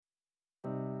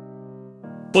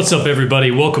What's up,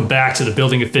 everybody? Welcome back to the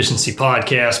Building Efficiency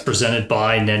Podcast presented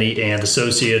by Nenny and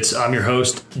Associates. I'm your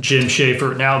host, Jim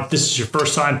Schaefer. Now, if this is your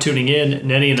first time tuning in,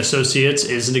 Nenny and Associates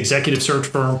is an executive search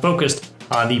firm focused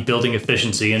on the building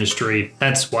efficiency industry.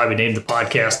 That's why we named the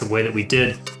podcast the way that we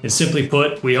did. And simply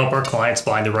put, we help our clients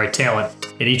find the right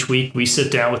talent. And each week, we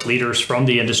sit down with leaders from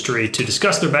the industry to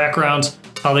discuss their backgrounds,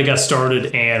 how they got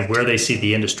started, and where they see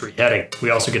the industry heading. We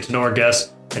also get to know our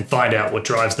guests and find out what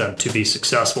drives them to be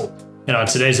successful. And on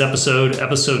today's episode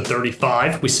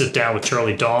 35, we sit down with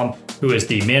Charlie Daum, who is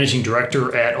the managing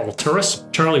director at Alturus.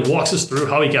 Charlie walks us through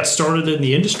how he got started in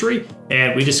the industry,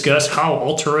 and we discuss how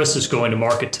Alturus is going to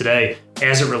market today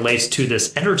as it relates to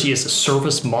this energy as a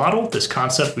service model, this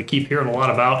concept we keep hearing a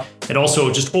lot about, and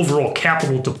also just overall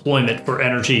capital deployment for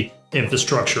energy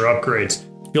infrastructure upgrades.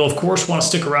 You'll, of course, want to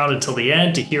stick around until the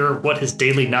end to hear what his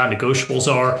daily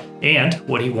non-negotiables are and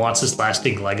what he wants his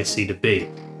lasting legacy to be.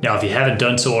 Now, if you haven't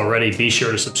done so already, be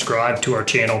sure to subscribe to our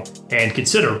channel and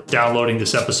consider downloading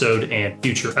this episode and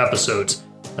future episodes.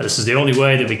 This is the only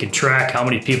way that we can track how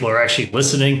many people are actually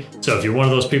listening. So if you're one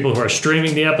of those people who are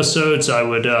streaming the episodes, I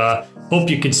would hope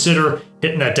you consider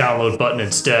hitting that download button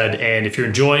instead. And if you're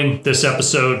enjoying this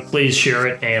episode, please share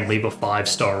it and leave a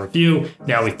 5-star review.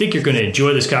 Now, we think you're going to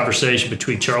enjoy this conversation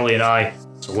between Charlie and I,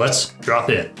 so let's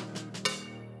drop in.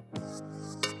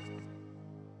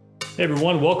 Hey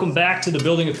everyone, welcome back to the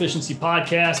Building Efficiency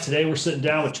Podcast. Today we're sitting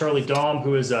down with Charlie Daum,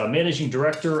 who is a managing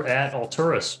director at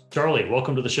Alturus. Charlie,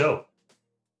 welcome to the show.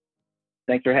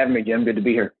 Thanks for having me, Jim. Good to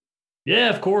be here. Yeah,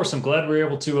 of course. I'm glad we were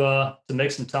able to make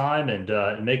some time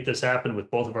and make this happen with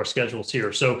both of our schedules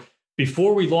here. So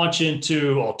before we launch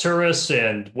into Alturus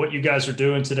and what you guys are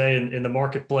doing today in the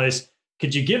marketplace,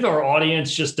 could you give our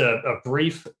audience just a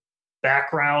brief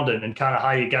background and kind of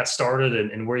how you got started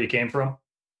and where you came from?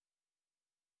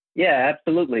 Yeah,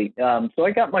 absolutely. So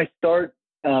I got my start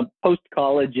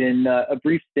post-college in a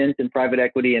brief stint in private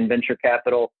equity and venture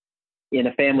capital in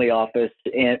a family office,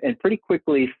 and pretty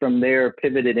quickly from there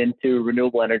pivoted into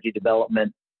renewable energy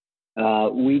development.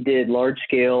 We did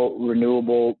large-scale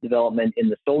renewable development in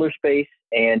the solar space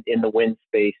and in the wind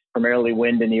space, primarily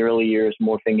wind in the early years,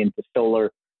 morphing into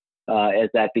solar as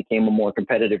that became a more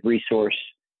competitive resource.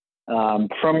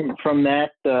 From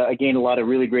that, I gained a lot of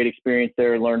really great experience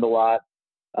there, learned a lot.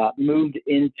 Moved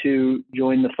into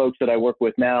join the folks that I work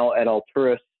with now at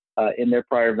Alturus in their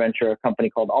prior venture, a company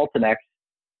called Alturus.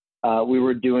 We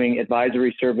were doing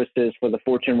advisory services for the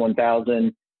Fortune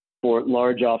 1000 for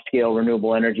large off-scale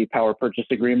renewable energy power purchase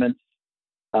agreements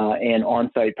and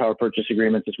on-site power purchase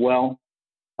agreements as well.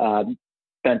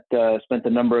 Spent a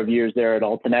number of years there at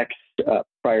Alturus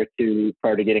prior to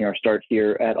getting our start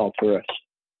here at Alturus.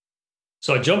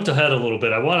 So I jumped ahead a little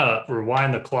bit. I want to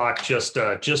rewind the clock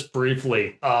just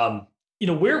briefly.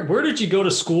 Where did you go to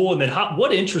school, and then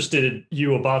what interested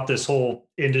you about this whole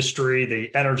industry, the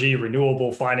energy,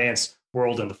 renewable finance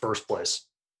world in the first place?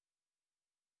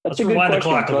 Let's rewind the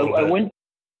clock a little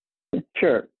bit.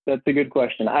 Sure, that's a good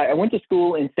question. I went to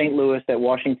school in St. Louis at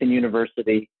Washington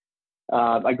University.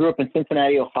 I grew up in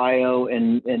Cincinnati, Ohio,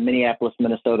 and Minneapolis,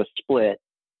 Minnesota split.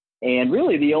 And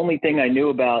really the only thing I knew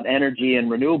about energy and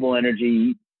renewable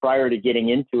energy prior to getting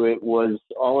into it was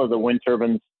all of the wind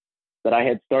turbines that I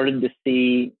had started to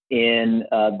see in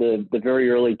the very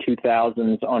early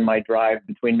 2000s on my drive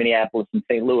between Minneapolis and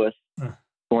St. Louis,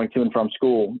 going to and from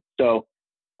school. So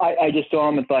I just saw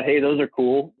them and thought, hey, those are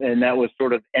cool. And that was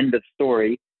sort of end of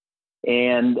story.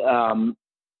 And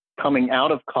coming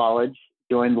out of college,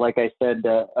 joined, like I said,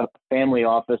 a family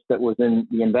office that was in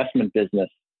the investment business.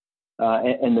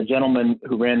 And the gentleman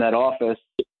who ran that office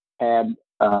had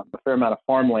a fair amount of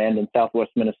farmland in southwest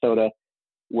Minnesota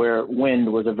where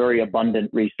wind was a very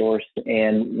abundant resource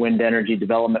and wind energy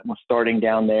development was starting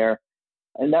down there.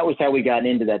 And that was how we got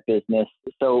into that business.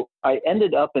 So I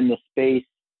ended up in the space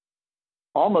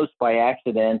almost by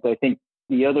accident. I think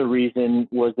the other reason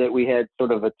was that we had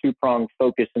sort of a two-pronged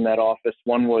focus in that office.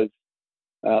 One was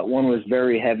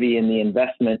very heavy in the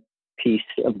investment piece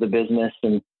of the business,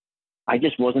 and I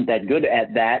just wasn't that good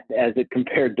at that as it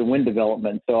compared to wind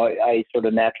development. So I sort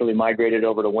of naturally migrated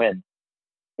over to wind.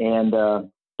 And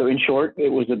so in short, it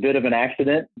was a bit of an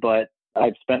accident, but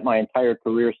I've spent my entire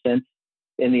career since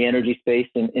in the energy space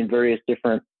in various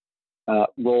different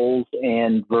roles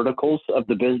and verticals of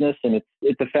the business. And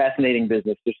it's a fascinating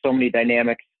business. There's so many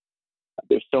dynamics.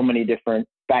 There's so many different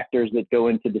factors that go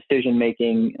into decision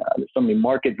making. There's so many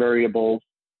market variables.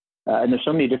 And there's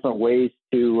so many different ways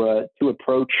to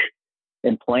approach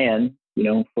and plan,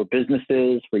 for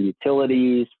businesses, for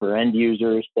utilities, for end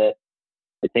users, that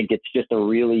I think it's just a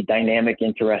really dynamic,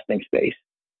 interesting space.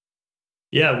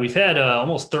 Yeah, we've had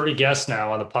almost 30 guests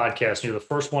now on the podcast. You're the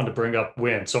first one to bring up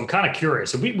wind. So I'm kind of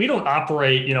curious. We don't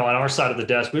operate, on our side of the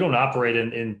desk, we don't operate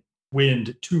in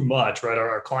wind too much, right?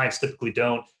 Our clients typically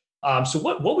don't. So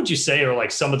what would you say are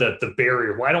like some of the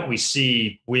barrier? Why don't we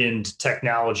see wind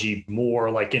technology more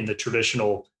like in the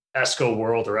traditional ESCO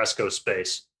world or ESCO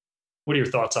space? What are your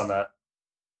thoughts on that?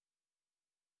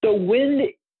 So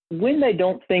wind I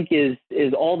don't think is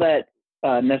all that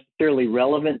necessarily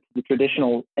relevant to the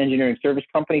traditional engineering service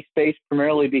company space,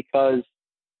 primarily because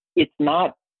it's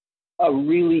not a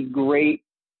really great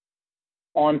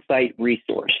on-site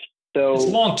resource. It's So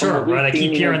long from what term, we've right? I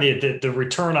seen, keep hearing the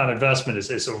return on investment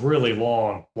is a really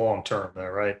long term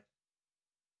there, right?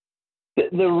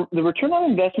 the return on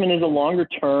investment is a longer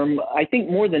term. I think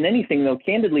more than anything, though,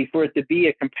 candidly, for it to be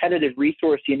a competitive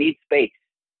resource, you need space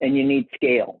and you need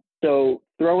scale. So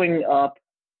throwing up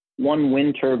one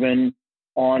wind turbine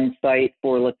on site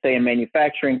for, let's say, a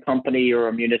manufacturing company or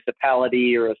a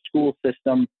municipality or a school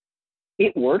system,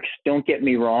 it works. Don't get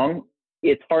me wrong.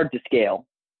 It's hard to scale,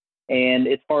 and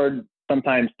it's hard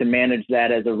sometimes to manage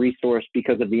that as a resource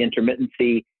because of the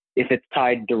intermittency if it's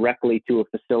tied directly to a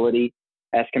facility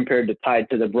as compared to tied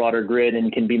to the broader grid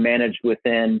and can be managed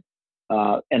within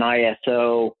an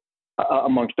ISO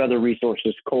amongst other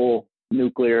resources, coal,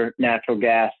 nuclear, natural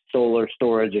gas, solar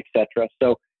storage, etc.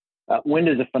 So wind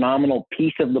is a phenomenal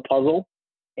piece of the puzzle,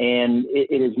 and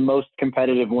it is most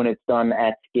competitive when it's done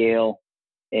at scale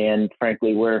and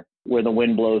frankly where the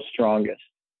wind blows strongest.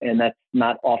 And that's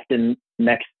not often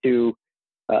next to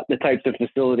the types of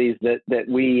facilities that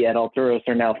we at Alturus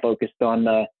are now focused on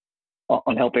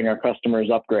helping our customers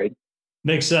upgrade.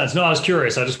 Makes sense. No, I was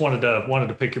curious. I just wanted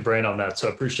to pick your brain on that. So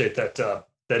I appreciate that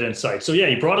insight. So yeah,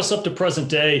 you brought us up to present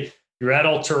day. You're at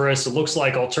Alturus. It looks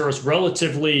like Alturus,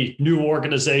 relatively new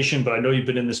organization, but I know you've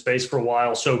been in the space for a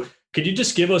while. So could you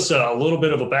just give us a little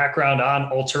bit of a background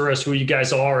on Alturus, who you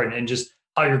guys are, and just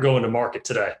how you're going to market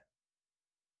today?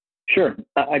 Sure,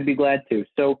 I'd be glad to.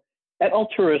 So at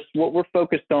Alturus, what we're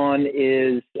focused on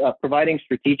is providing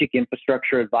strategic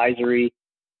infrastructure advisory,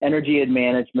 energy and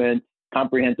management,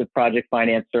 comprehensive project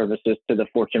finance services to the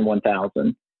Fortune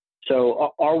 1000.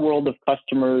 So our world of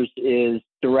customers is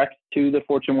direct to the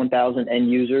Fortune 1000 end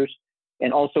users,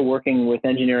 and also working with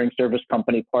engineering service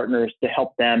company partners to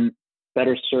help them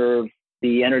better serve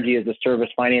the energy as a service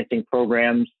financing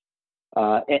programs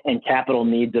and capital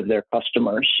needs of their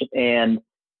customers. And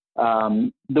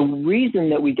the reason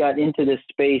that we got into this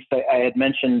space, I had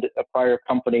mentioned a prior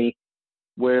company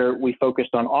where we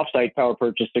focused on offsite power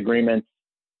purchase agreements.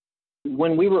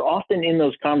 When we were often in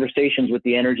those conversations with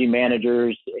the energy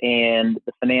managers and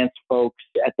the finance folks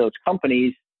at those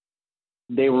companies,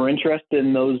 they were interested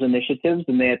in those initiatives,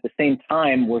 and they at the same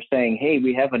time were saying, hey,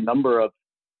 we have a number of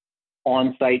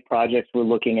on-site projects we're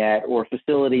looking at, or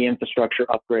facility infrastructure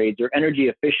upgrades, or energy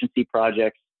efficiency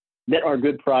projects that are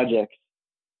good projects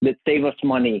that save us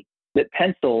money, that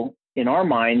pencil in our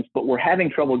minds, but we're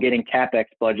having trouble getting CapEx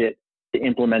budget to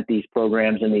implement these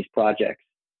programs and these projects.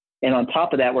 And on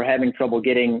top of that, we're having trouble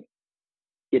getting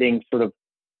sort of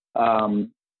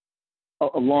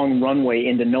a long runway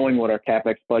into knowing what our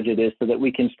CapEx budget is so that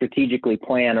we can strategically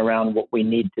plan around what we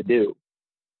need to do.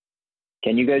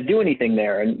 Can you guys do anything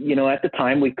there? And, at the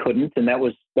time we couldn't, and that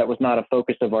was not a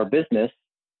focus of our business.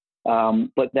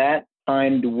 But that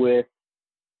timed with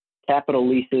capital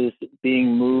leases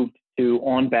being moved to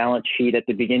on balance sheet at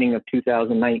the beginning of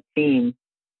 2019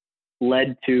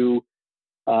 led to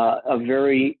a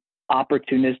very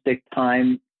opportunistic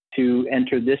time to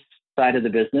enter this side of the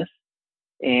business.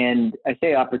 And I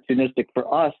say opportunistic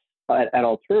for us at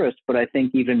Alturus, but I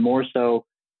think even more so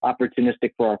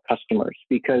opportunistic for our customers,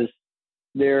 because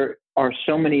there are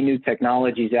so many new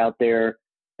technologies out there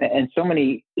and so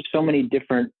many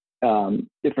different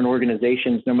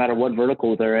organizations, no matter what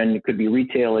vertical they're in. It could be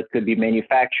retail, it could be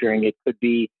manufacturing, it could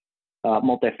be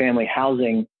multifamily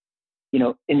housing.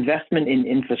 Investment in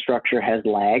infrastructure has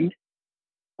lagged.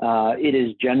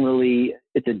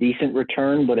 It's a decent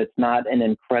return, but it's not an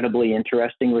incredibly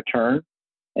interesting return.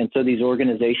 And so these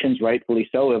organizations, rightfully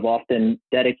so, have often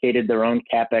dedicated their own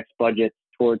CapEx budgets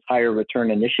towards higher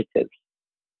return initiatives.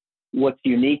 What's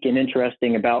unique and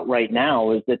interesting about right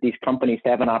now is that these companies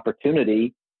have an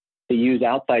opportunity to use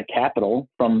outside capital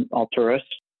from Alturus.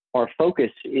 Our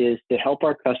focus is to help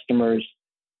our customers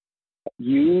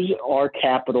use our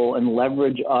capital and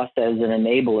leverage us as an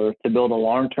enabler to build a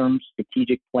long-term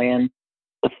strategic plan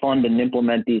to fund and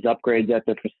implement these upgrades at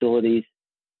their facilities.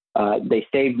 They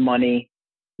save money.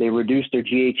 They reduce their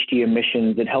GHG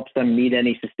emissions. It helps them meet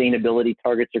any sustainability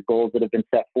targets or goals that have been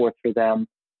set forth for them.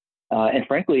 And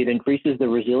frankly, it increases the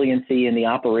resiliency and the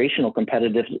operational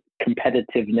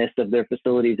competitiveness of their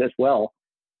facilities as well.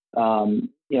 I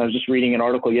was just reading an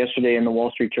article yesterday in the Wall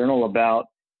Street Journal about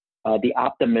the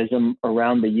optimism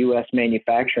around the U.S.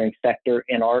 manufacturing sector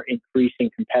and our increasing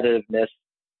competitiveness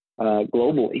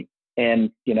globally.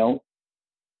 And,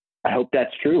 I hope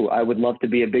that's true. I would love to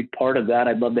be a big part of that.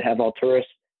 I'd love to have Alturus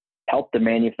help the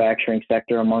manufacturing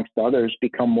sector, amongst others,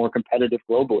 become more competitive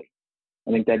globally.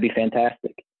 I think that'd be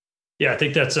fantastic. Yeah, I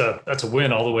think that's a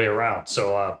win all the way around.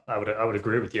 So I would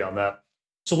agree with you on that.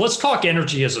 So let's talk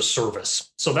energy as a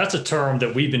service. So that's a term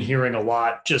that we've been hearing a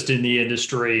lot just in the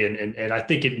industry, and I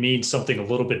think it means something a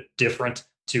little bit different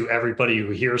to everybody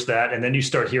who hears that. And then you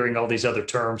start hearing all these other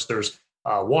terms. There's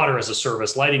water as a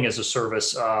service, lighting as a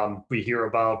service. We hear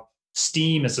about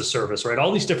steam as a service, right?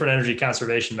 All these different energy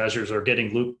conservation measures are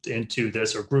getting looped into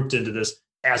this or grouped into this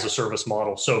as a service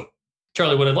model. So,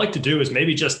 Charlie, what I'd like to do is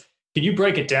maybe just, can you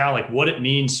break it down, like what it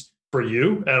means for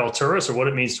you at Alturus, or what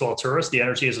it means to Alturus, the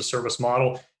energy as a service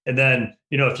model? And then,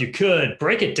 if you could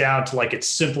break it down to like its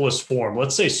simplest form.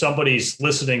 Let's say somebody's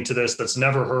listening to this that's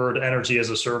never heard energy as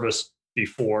a service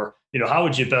before. How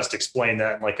would you best explain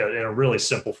that in a really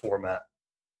simple format?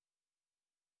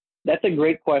 That's a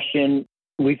great question.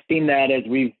 We've seen that as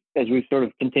we've sort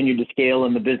of continued to scale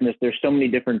in the business. There's so many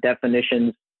different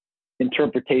definitions,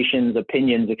 interpretations,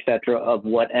 opinions, et cetera, of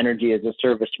what energy as a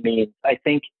service means. I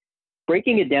think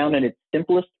breaking it down in its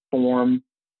simplest form,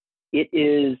 it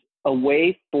is a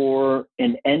way for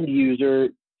an end user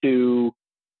to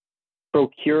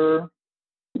procure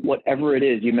whatever it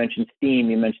is. You mentioned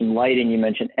steam, you mentioned lighting, you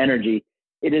mentioned energy.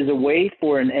 It is a way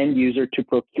for an end user to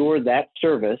procure that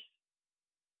service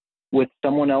with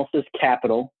someone else's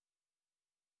capital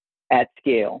at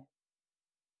scale.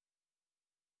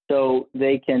 So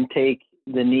they can take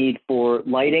the need for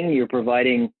lighting, you're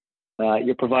providing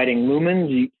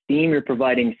lumens, steam, you're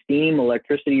providing steam,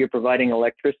 electricity, you're providing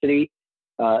electricity.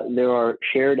 There are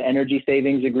shared energy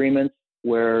savings agreements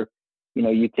where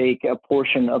you take a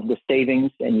portion of the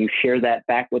savings and you share that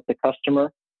back with the customer.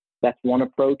 That's one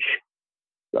approach.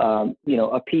 A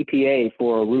PPA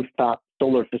for a rooftop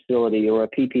solar facility or a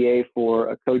PPA for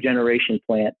a cogeneration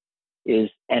plant is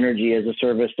energy as a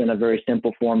service in a very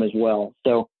simple form as well.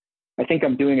 So I think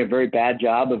I'm doing a very bad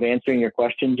job of answering your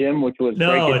question, Jim, which was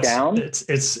break it down. It's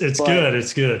good.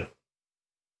 It's good.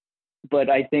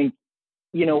 But I think,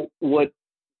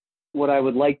 what I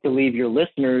would like to leave your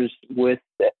listeners with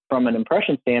from an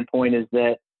impression standpoint is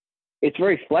that it's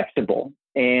very flexible,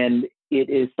 and it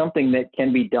is something that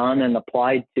can be done and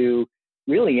applied to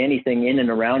really anything in and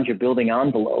around your building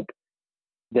envelope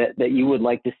that you would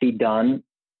like to see done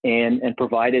and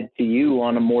provided to you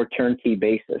on a more turnkey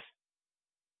basis.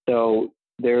 So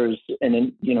there's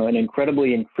an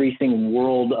incredibly increasing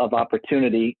world of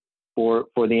opportunity for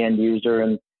the end user,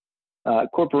 and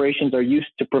corporations are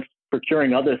used to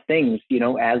procuring other things,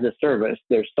 as a service.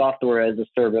 There's software as a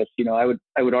service. I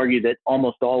would argue that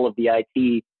almost all of the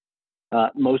IT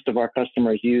most of our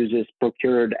customers use is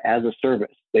procured as a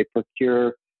service. They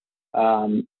procure,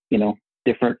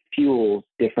 different fuels,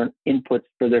 different inputs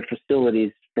for their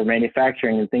facilities for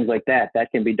manufacturing and things like that.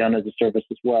 That can be done as a service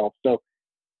as well. So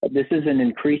this is an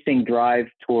increasing drive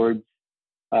towards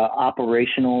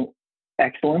operational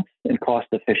excellence and cost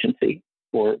efficiency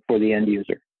for the end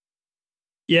user.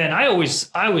 Yeah, and I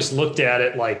always looked at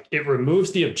it like it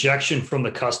removes the objection from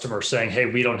the customer saying, "Hey,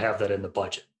 we don't have that in the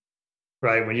budget."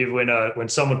 Right? When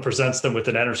someone presents them with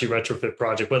an energy retrofit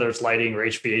project, whether it's lighting or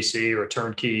HVAC or a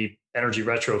turnkey energy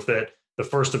retrofit, the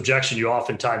first objection you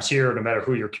oftentimes hear, no matter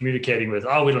who you're communicating with,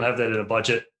 "Oh, we don't have that in a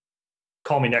budget.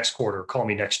 Call me next quarter, call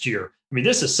me next year." I mean,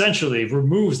 this essentially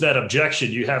removes that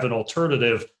objection. You have an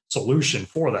alternative solution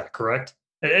for that, correct?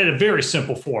 In a very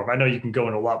simple form. I know you can go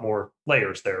into a lot more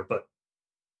layers there, but.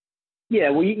 Yeah,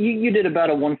 well, you did about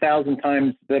a 1,000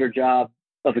 times better job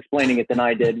of explaining it than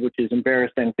I did, which is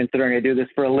embarrassing considering I do this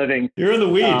for a living. You're in the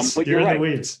weeds. But you're in right. the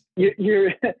weeds.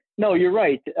 You're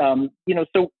right.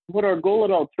 So what our goal at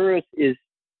Alturus is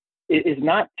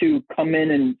not to come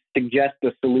in and suggest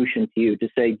a solution to you, to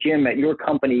say, "Jim, at your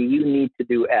company, you need to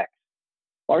do X."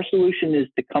 Our solution is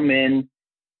to come in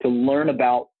to learn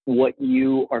about what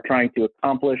you are trying to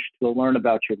accomplish, to learn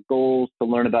about your goals, to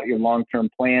learn about your long-term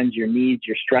plans, your needs,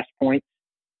 your stress points,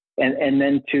 and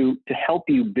then to help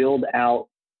you build out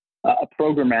a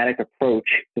programmatic approach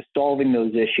to solving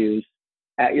those issues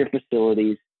at your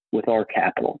facilities with our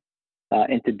capital,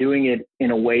 and to doing it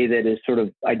in a way that is sort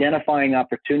of identifying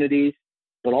opportunities,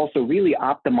 but also really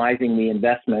optimizing the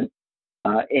investment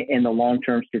in the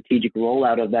long-term strategic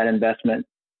rollout of that investment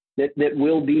that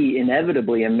will be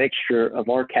inevitably a mixture of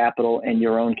our capital and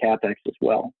your own CapEx as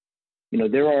well.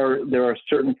 there are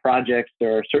certain projects,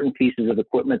 there are certain pieces of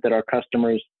equipment that our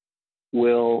customers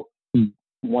will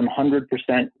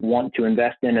 100% want to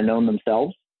invest in and own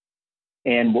themselves.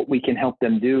 And what we can help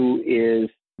them do is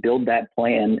build that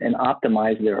plan and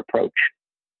optimize their approach.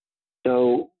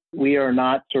 So we are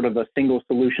not sort of a single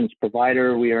solutions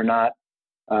provider. We are not,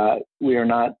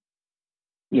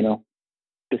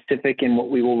 specific in what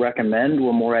we will recommend.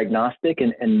 We're more agnostic,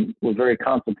 and we're very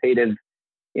consultative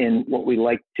in what we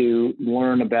like to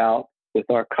learn about with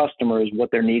our customers,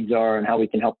 what their needs are and how we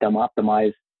can help them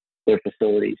optimize their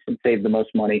facilities and save the most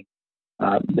money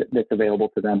that's available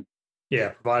to them. Yeah,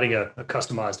 providing a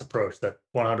customized approach that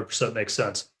 100% makes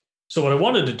sense. So what I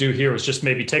wanted to do here was just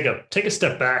maybe take a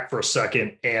step back for a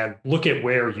second and look at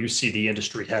where you see the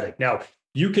industry heading. Now,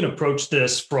 you can approach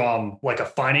this from like a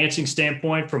financing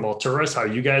standpoint from Alturus, how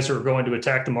you guys are going to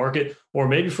attack the market, or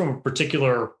maybe from a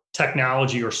particular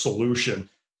technology or solution.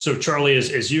 So Charlie,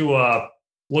 as you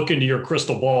look into your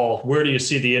crystal ball, where do you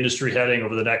see the industry heading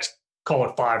over the next, call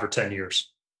it 5 or 10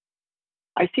 years?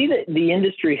 I see that the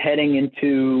industry heading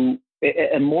into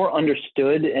a more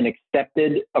understood and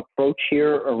accepted approach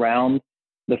here around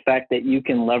the fact that you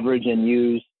can leverage and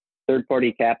use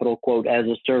third-party capital, quote, as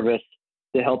a service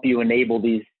to help you enable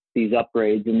these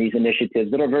upgrades and these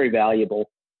initiatives that are very valuable.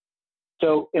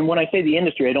 So, and when I say the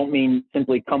industry, I don't mean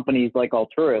simply companies like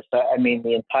Alturus. I mean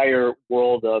the entire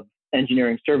world of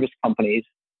engineering service companies,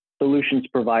 solutions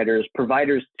providers,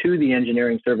 providers to the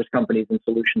engineering service companies and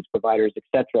solutions providers, et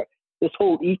cetera. This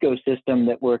whole ecosystem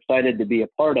that we're excited to be a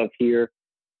part of here,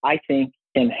 I think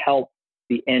can help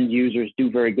the end users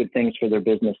do very good things for their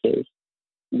businesses.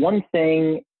 One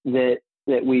thing that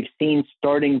we've seen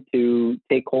starting to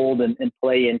take hold and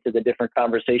play into the different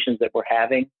conversations that we're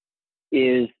having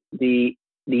is the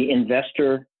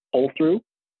investor pull-through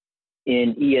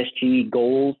in ESG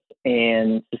goals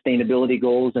and sustainability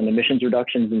goals and emissions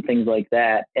reductions and things like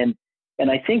that. And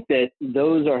I think that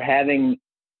those are driving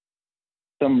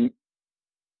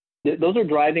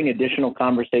additional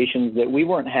conversations that we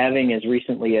weren't having as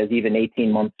recently as even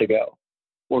 18 months ago.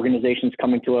 Organizations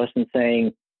coming to us and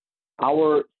saying,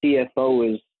 our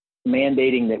CFO is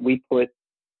mandating that we put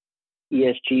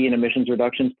ESG and emissions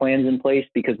reductions plans in place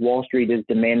because Wall Street is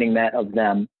demanding that of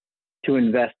them to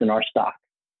invest in our stock.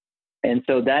 And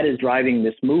so that is driving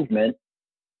this movement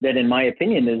that, in my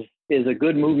opinion, is a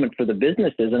good movement for the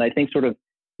businesses. And I think sort of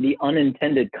the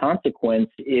unintended consequence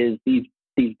is these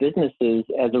businesses,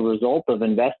 as a result of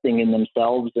investing in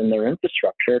themselves and their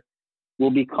infrastructure, will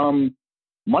become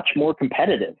much more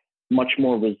competitive, much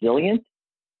more resilient,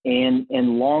 and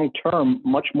long-term,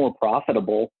 much more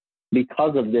profitable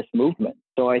because of this movement.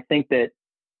 So I think that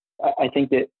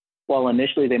while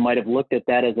initially they might have looked at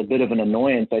that as a bit of an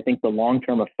annoyance, I think the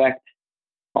long-term effect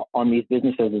on these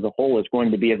businesses as a whole is going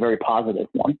to be a very positive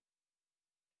one.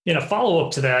 In a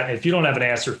follow-up to that, if you don't have an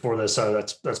answer for this,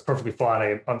 that's perfectly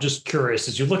fine. I'm just curious,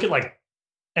 as you look at like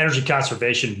energy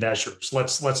conservation measures,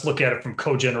 let's look at it from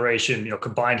cogeneration,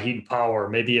 combined heat and power.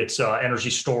 Maybe it's energy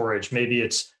storage. Maybe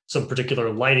it's some particular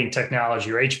lighting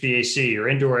technology or HVAC or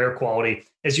indoor air quality.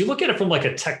 As you look at it from like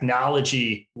a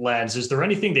technology lens, is there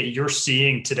anything that you're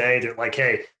seeing today that like,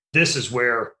 hey, this is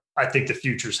where I think the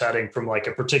future's heading from like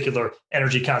a particular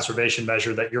energy conservation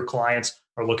measure that your clients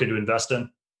are looking to invest in?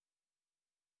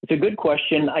 It's a good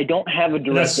question. I don't have a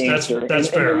direct answer. That's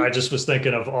fair. I just was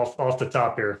thinking of off the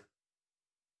top here.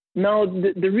 No,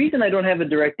 the reason I don't have a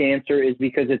direct answer is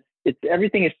because it's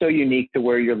everything is so unique to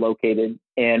where you're located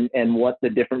and what the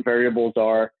different variables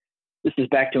are. This is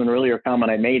back to an earlier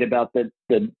comment I made about the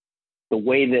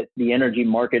way that the energy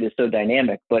market is so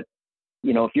dynamic. But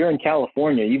if you're in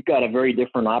California, you've got a very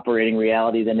different operating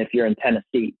reality than if you're in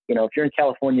Tennessee. If you're in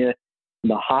California,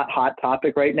 the hot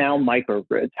topic right now,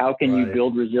 microgrids. How can you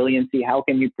build resiliency? How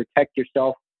can you protect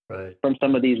yourself from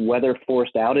some of these weather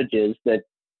forced outages that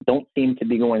don't seem to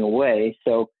be going away?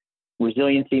 So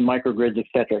resiliency, microgrids, et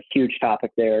cetera, huge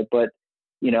topic there. But,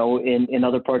 in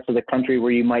other parts of the country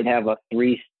where you might have a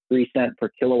 3 cent per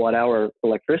kilowatt hour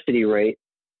electricity rate,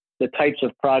 the types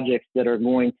of projects that are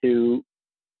going to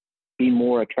be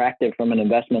more attractive from an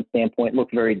investment standpoint look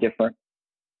very different.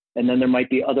 And then there might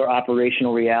be other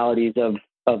operational realities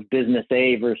of business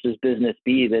A versus business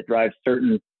B that drive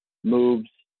certain moves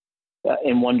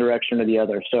in one direction or the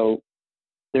other. So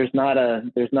there's not a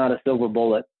silver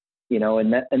bullet,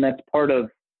 and that's part of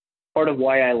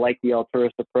why I like the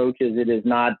Alturus approach. Is it is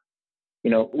not,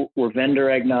 we're vendor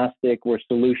agnostic, we're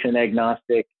solution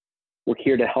agnostic. We're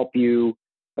here to help you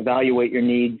evaluate your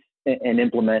needs and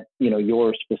implement,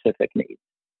 your specific needs.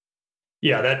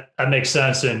 Yeah, that makes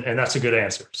sense, and that's a good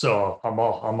answer. So I'm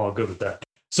all good with that.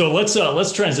 So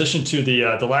let's transition to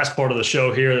the last part of the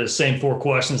show here. The same four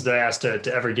questions that I asked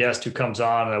to every guest who comes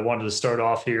on. And I wanted to start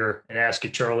off here and ask you,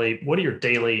 Charlie, what are your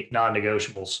daily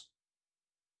non-negotiables?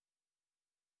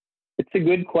 It's a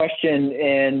good question,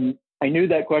 and I knew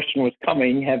that question was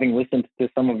coming, having listened to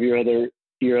some of your other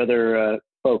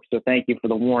folks. So thank you for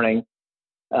the warning.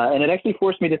 And it actually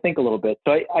forced me to think a little bit.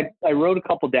 So I wrote a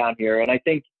couple down here, and I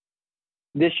think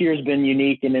this year's been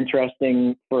unique and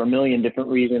interesting for a million different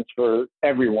reasons for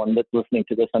everyone that's listening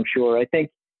to this, I'm sure. I think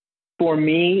for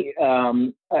me,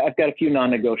 I've got a few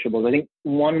non-negotiables. I think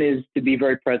one is to be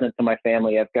very present to my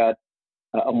family. I've got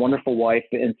a wonderful wife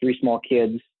and three small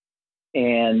kids,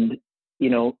 and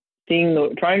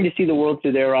trying to see the world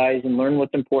through their eyes and learn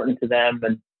what's important to them,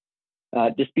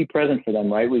 and just be present for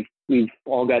them. Right? We've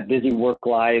all got busy work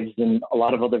lives and a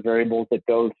lot of other variables that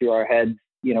go through our heads.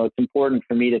 It's important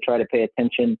for me to try to pay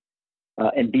attention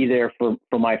and be there for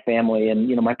my family. And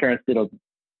my parents did a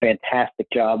fantastic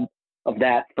job of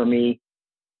that for me,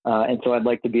 and so I'd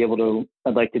like to be able to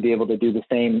do the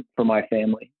same for my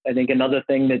family. I think another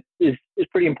thing that is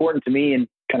pretty important to me and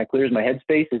kind of clears my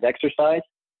headspace is exercise.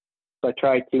 So I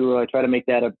try to make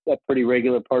that a pretty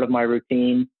regular part of my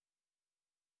routine.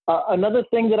 Another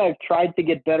thing that I've tried to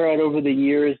get better at over the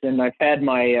years, and I've had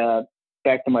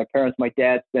back to my parents, my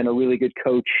dad's been a really good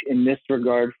coach in this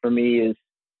regard for me, is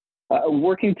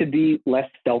working to be less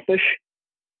selfish.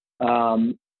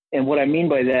 And what I mean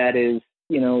by that is,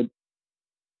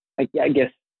 I guess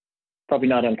probably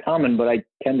not uncommon, but I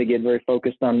tend to get very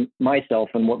focused on myself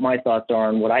and what my thoughts are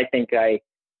and what I think I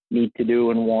need to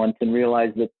do and want, and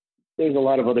realize that there's a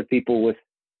lot of other people with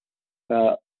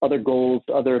other goals,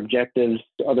 other objectives,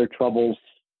 other troubles,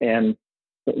 and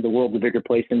the world's a bigger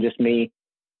place than just me.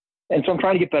 And so I'm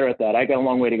trying to get better at that. I got a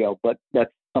long way to go, but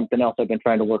that's something else I've been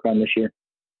trying to work on this year.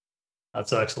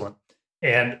 That's excellent.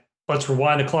 And let's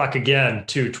rewind the clock again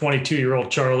to 22-year-old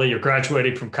Charlie. You're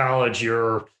graduating from college.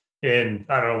 You're in,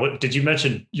 I don't know, what did you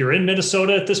mention? You're in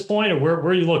Minnesota at this point, or where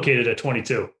are you located at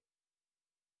 22?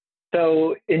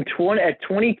 So at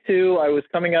 22, I was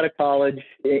coming out of college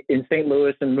in St.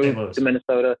 Louis and moved to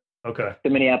Minnesota. Okay. To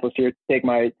Minneapolis here to take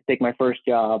my first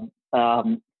job.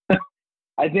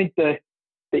 I think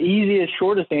the easiest,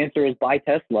 shortest answer is buy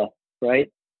Tesla,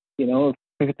 right? If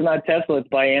it's not Tesla, it's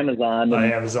buy Amazon. Buy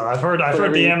Amazon. I've heard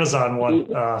the Amazon one.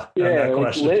 That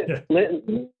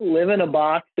question. Live in a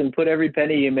box and put every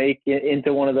penny you make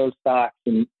into one of those stocks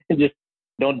and just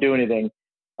don't do anything.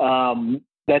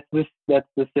 That's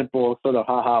the simple sort of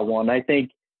ha-ha one. I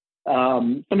think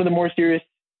some of the more serious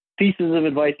pieces of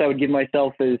advice I would give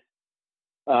myself is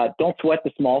don't sweat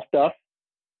the small stuff.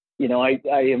 I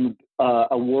am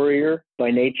a worrier by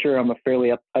nature. I'm a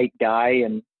fairly uptight guy,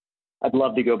 and I'd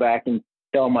love to go back and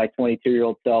tell my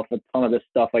 22-year-old self a ton of this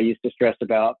stuff I used to stress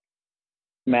about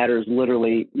matters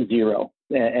literally zero.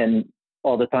 And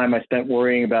all the time I spent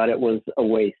worrying about it was a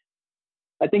waste.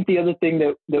 I think the other thing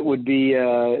that would be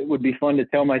fun to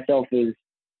tell myself is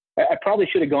I probably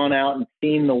should have gone out and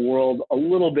seen the world a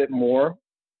little bit more,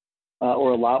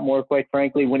 or a lot more, quite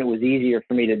frankly, when it was easier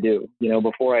for me to do.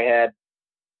 Before I had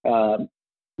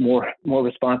more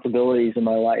responsibilities in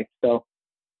my life. So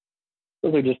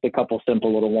those are just a couple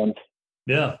simple little ones.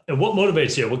 Yeah. And what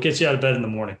motivates you? What gets you out of bed in the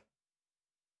morning?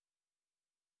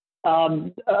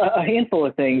 A handful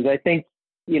of things. I think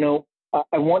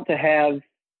I want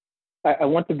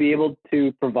to be able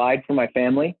to provide for my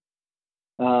family.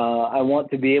 I want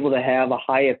to be able to have a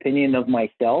high opinion of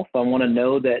myself. I want to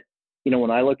know that,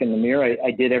 when I look in the mirror,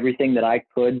 I did everything that I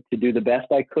could to do the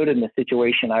best I could in the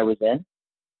situation I was in,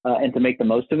 and to make the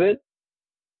most of it.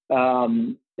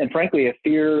 And frankly, a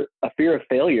fear of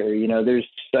failure.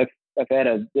 I've had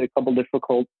a couple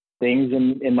difficult things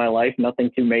in my life, nothing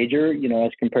too major,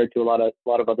 as compared to a lot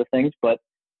of other things, but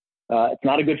it's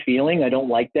not a good feeling. I don't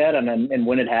like that. And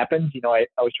when it happens, I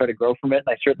always try to grow from it.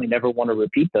 And I certainly never want to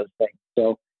repeat those things.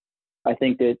 So I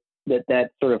think that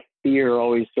sort of fear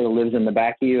always sort of lives in the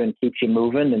back of you and keeps you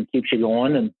moving and keeps you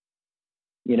going. And,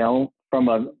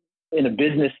 in a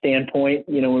business standpoint,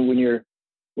 when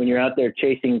you're out there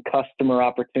chasing customer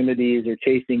opportunities or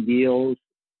chasing deals,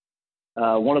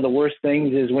 one of the worst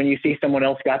things is when you see someone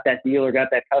else got that deal or got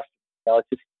that customer. It's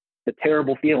just a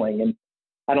terrible feeling, and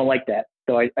I don't like that.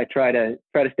 So I try to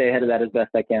stay ahead of that as best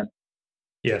I can.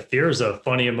 Yeah, fear is a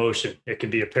funny emotion. It can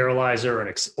be a paralyzer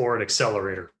or an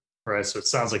accelerator, right? So it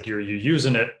sounds like you're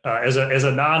using it as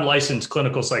a non-licensed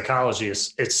clinical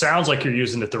psychologist. It sounds like you're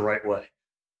using it the right way.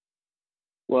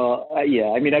 Well, yeah.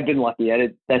 I mean, I've been lucky at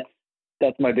it.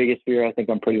 That's my biggest fear. I think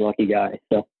I'm a pretty lucky guy.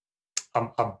 So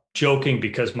I'm joking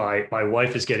because my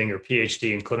wife is getting her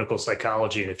PhD in clinical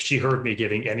psychology, and if she heard me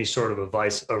giving any sort of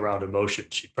advice around emotion,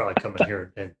 she'd probably come in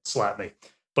here and slap me.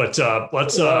 But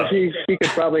let's. She could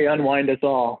probably unwind us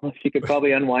all. She could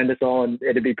probably unwind us all, and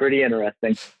it'd be pretty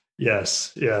interesting.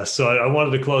 Yes. So I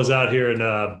wanted to close out here,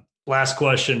 and last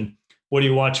question: what do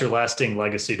you want your lasting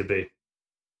legacy to be?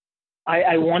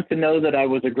 I want to know that I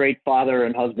was a great father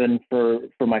and husband for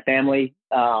my family.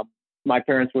 My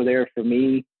parents were there for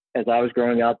me as I was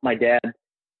growing up. My dad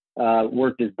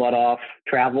worked his butt off,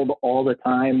 traveled all the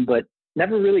time, but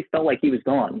never really felt like he was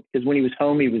gone, because when he was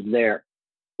home, he was there,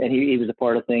 and he was a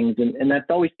part of things. And that's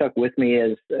always stuck with me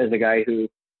as a guy who,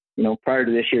 prior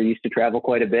to this year, used to travel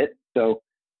quite a bit. So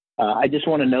I just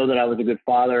want to know that I was a good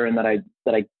father, and that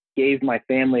I gave my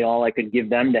family all I could give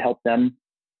them to help them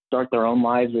start their own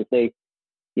lives as they,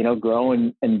 grow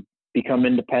and become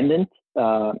independent.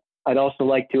 I'd also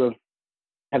like to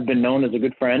have been known as a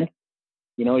good friend. As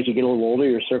you get a little older,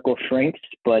 your circle shrinks,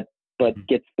 but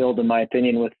gets filled, in my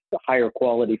opinion, with higher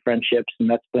quality friendships. And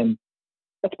that's been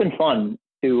fun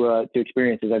to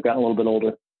experience as I've gotten a little bit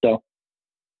older. So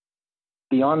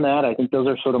beyond that, I think those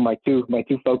are sort of my two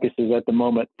focuses at the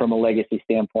moment from a legacy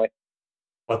standpoint.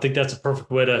 Well, I think that's a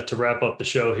perfect way to wrap up the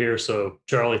show here. So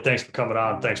Charlie, thanks for coming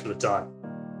on. Thanks for the time.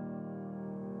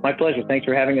 My pleasure. Thanks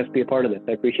for having us be a part of this.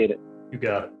 I appreciate it. You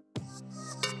got it.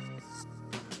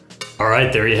 All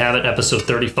right, there you have it, episode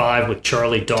 35 with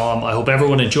Charlie Daum. I hope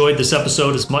everyone enjoyed this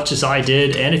episode as much as I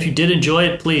did. And if you did enjoy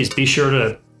it, please be sure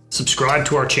to subscribe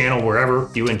to our channel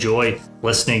wherever you enjoy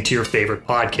listening to your favorite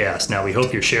podcast. Now, we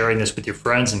hope you're sharing this with your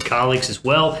friends and colleagues as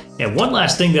well. And one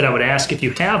last thing that I would ask, if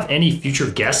you have any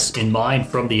future guests in mind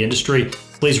from the industry,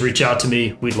 please reach out to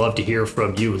me. We'd love to hear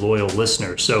from you, loyal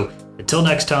listeners. So until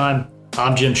next time,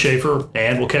 I'm Jim Schaefer,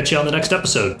 and we'll catch you on the next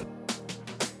episode.